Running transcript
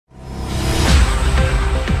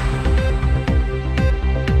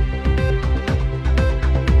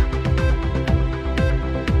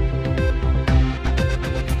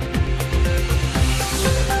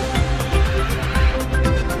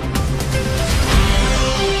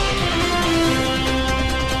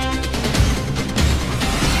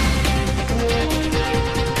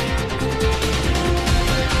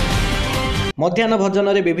मध्याह्न भोजन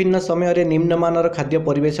में विभिन्न समय निम्नमानर खाद्य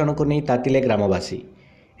परिवेशन को नहीं तातिले ग्रामवासी।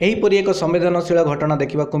 एहीपरि एक संवेदनशील घटना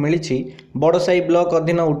देखा मिली बड़साई ब्लॉक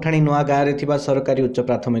अधीन उठाणी नुआ गाँव में सरकारी उच्च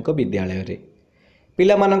प्राथमिक विद्यालय रे।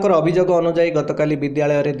 पिलामानंकर अभियोग अनुजाई गतकाली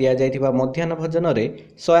विद्यालय रे दिया जाइथिबा मध्याह्न भोजन में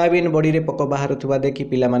सोयाबीन बड़ी रे पोक बाहरुथिबा देखि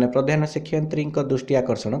पिलामाने प्रधान शिक्षयित्री दृष्टि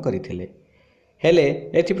आकर्षण करथिले। हेले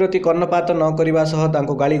एथिप्रति कर्णपात न करबा सह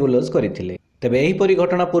तांको गाली गुलज करथिले। तेबे एहीपरि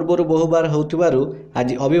घटना पूर्वरु बहुबार होउथिबारु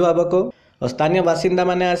आज अभिभावक और स्थानीय बासिंदा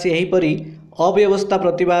माने आसी एहीपरि अव्यवस्था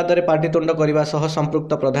प्रतिवाद रे पाटितुंड करबा सह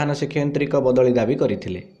संपृक्त प्रधान शिक्षयित्री बदली दाबी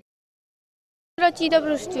करथिले। रचित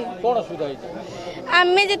पृष्ठी कोन असुविधा है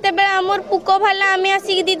आमे जते बेला हमर पुको भाला आमे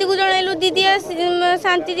आसी दीदी को जणैलु। दीदी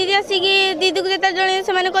शांति दीदी आसी दीदी को जते जणे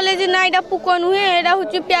से माने कहले जे ना एटा पुको नुहे एटा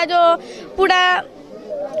होची प्याज पुडा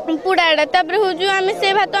पुडाड़ा तापर होजु आमे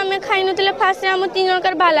से भात आमे खाइ नथिले। फास्ट हम तीन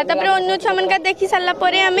जनकर भाला तापर अन्य छ मन का देखि साला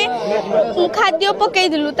परे आमे खाद्य पकई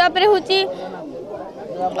दिलु। तापर होची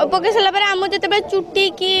पकई साला परे हम जते बे चुट्टी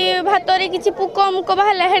की भात रे किछि पुको मुको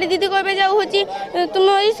भाला हेड दीदी कहबे जाऊ होची तुम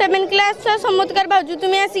 7 क्लास समतकार भाजु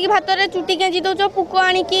तुम आसी भात रे चुट्टी केंजी दउचो पुको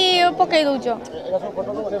आनी की पकई दउचो।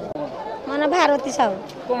 माने भारती साहू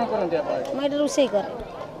कोन करंती आपण मैं रोसई करे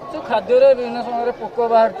तो खाद्य रे विभिन्न समय पोक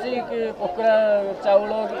बाहर कि पोकरा चाउल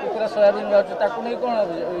पोकरा सोयाबीन बाहर ताकू नहीं कोन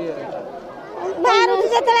बाहर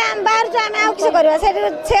जतले हम बाहर जो हम आउ किछ करबा से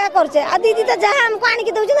करछे आ दीदी तो जहां हमको आनी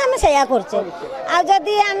के दउछ हम सेया करछे आ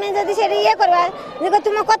जदी हमें जदी से ये करबा देखो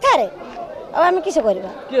तुम कथा रे अब हम किछ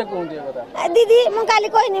करबा के कोन दिया कथा दीदी मु काली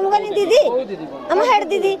कहनी मु कहनी दीदी हम हेड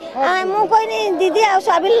दीदी मु कहनी दीदी आ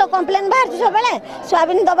सोयाबीन लो कंप्लेन बाहर सब बेले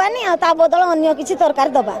सोयाबीन दबानी आ ता बदल अन्य किछ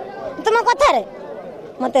तरकारी दबा तुम कथा रे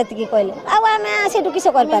मत एतकी कहले अब आमे सेटु किछ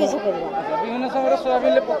कर पारे विभिन्न समय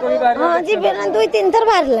सोयाबीन ले पोको भी बाहर हां जी 2-3 थर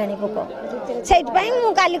बाहर लानी पोको सेट पई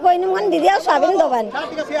मु काली कहनी मन दीदी आ सोयाबीन दबानी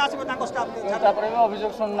से आसीबो ताको स्टाफ तापरे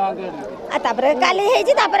अभियोग सुन ना दे आ तापरे काली हेई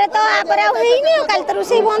छी तापरे तो आपरे हेई नै काली तो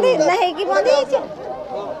रोसई बंद ना हेई की बंद हेई छी।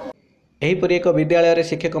 एहीपरि एक विद्यालय रे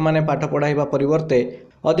शिक्षक माने पाठ पढ़ाइबा परिवर्ते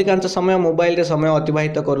अधिकांश समय मोबाइल रे समय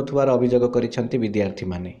अतिबाहित करुथुवार अभियोग करिसेंती विद्यार्थी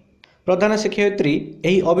माने। प्रधान शिक्षयित्री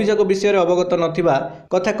एही अभियोग विषय अवगत नथिबा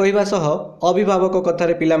कथा कहवा सह अभिभावक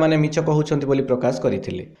कथार पिलामाने मिछ कहउछंती बोली प्रकाश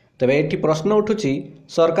करथिले। तबे एठी प्रश्न उठुछि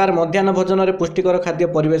सरकार मध्याह्न भोजन में पुष्टिकर खाद्य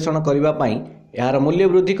परिवेषण करबा पई यार मूल्य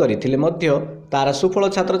वृद्धि करथिले मध्य तार सुफल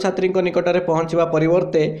छात्र छात्री निकटरे पहुंचवा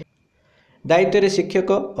परिवर्ते दायित्व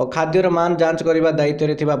शिक्षक और खाद्यर मान जांच करबा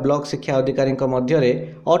दायित्व थिबा ब्लॉक शिक्षा अधिकारी मध्य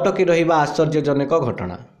अटकी रहिबा आश्चर्यजनक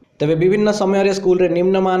घटना। तेबे विभिन्न समय स्कूल रे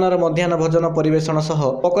निम्नमानर मध्याह्न भोजन परिवेषण सह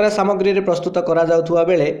पकड़ा सामग्री रे प्रस्तुत करा जाउथुवा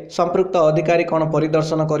बेले संपृक्त अधिकारी कौन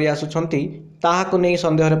परिदर्शन करि आसुछंती ताहाकु नै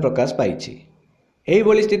संदेह रे प्रकाश पाइछि। एही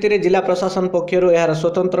बोली स्थिति रे जिला प्रशासन पक्षरु यार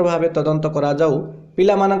स्वतंत्र भावे तदंत करा जाउ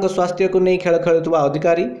पिलामानक स्वास्थ्य को नै खेल खेलुथुवा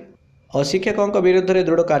अधिकारी और शिक्षकों विरुद्ध रे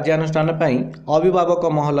दृढ़ कार्यानुष्ठान पई अभिभावक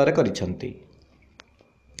महल रे करिसंती।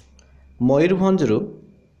 मयूरभंजरु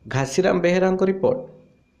घासीराम बेहेरांक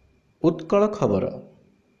रिपोर्ट उत्कल खबर।